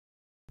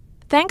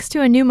Thanks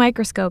to a new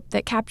microscope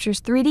that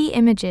captures 3D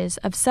images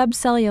of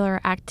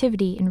subcellular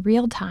activity in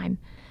real time,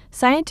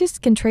 scientists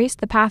can trace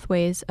the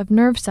pathways of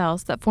nerve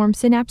cells that form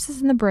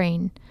synapses in the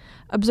brain,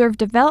 observe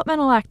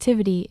developmental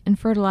activity in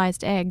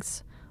fertilized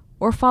eggs,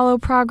 or follow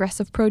progress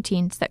of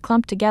proteins that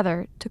clump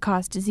together to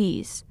cause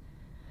disease.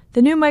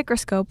 The new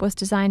microscope was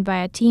designed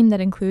by a team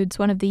that includes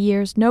one of the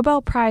year's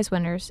Nobel Prize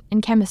winners in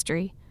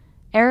chemistry,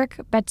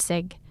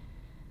 Betzig.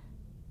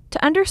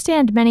 To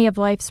understand many of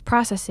life's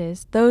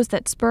processes, those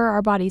that spur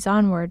our bodies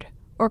onward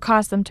or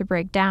cause them to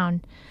break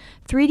down,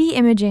 3D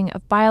imaging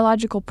of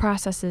biological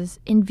processes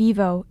in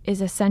vivo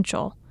is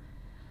essential.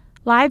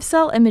 Live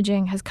cell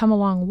imaging has come a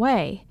long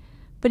way,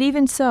 but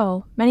even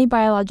so, many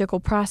biological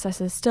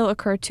processes still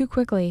occur too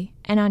quickly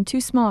and on too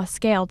small a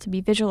scale to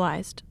be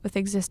visualized with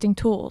existing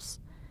tools.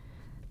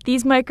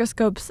 These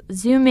microscopes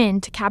zoom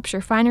in to capture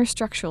finer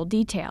structural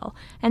detail,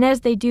 and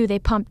as they do, they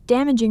pump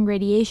damaging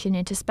radiation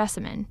into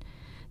specimen.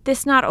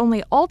 This not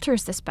only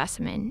alters the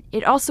specimen,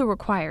 it also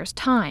requires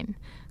time,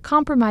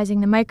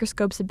 compromising the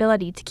microscope's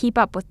ability to keep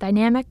up with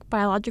dynamic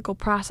biological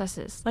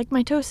processes like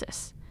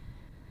mitosis.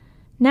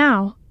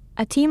 Now,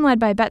 a team led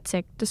by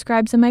Betzig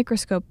describes a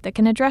microscope that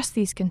can address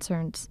these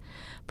concerns,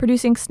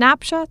 producing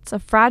snapshots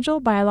of fragile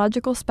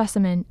biological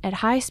specimen at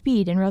high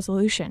speed and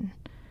resolution.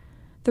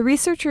 The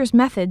researchers'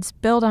 methods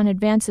build on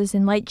advances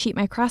in light sheet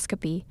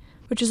microscopy,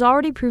 which has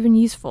already proven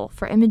useful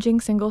for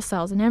imaging single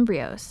cells and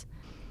embryos.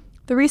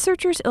 The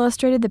researchers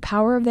illustrated the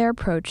power of their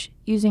approach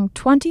using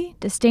 20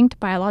 distinct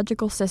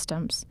biological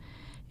systems,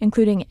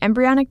 including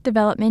embryonic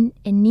development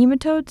in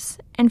nematodes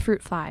and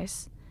fruit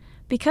flies.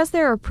 Because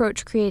their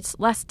approach creates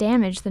less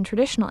damage than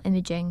traditional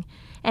imaging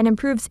and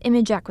improves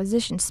image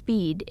acquisition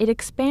speed, it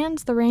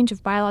expands the range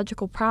of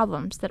biological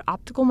problems that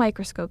optical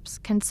microscopes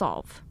can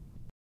solve.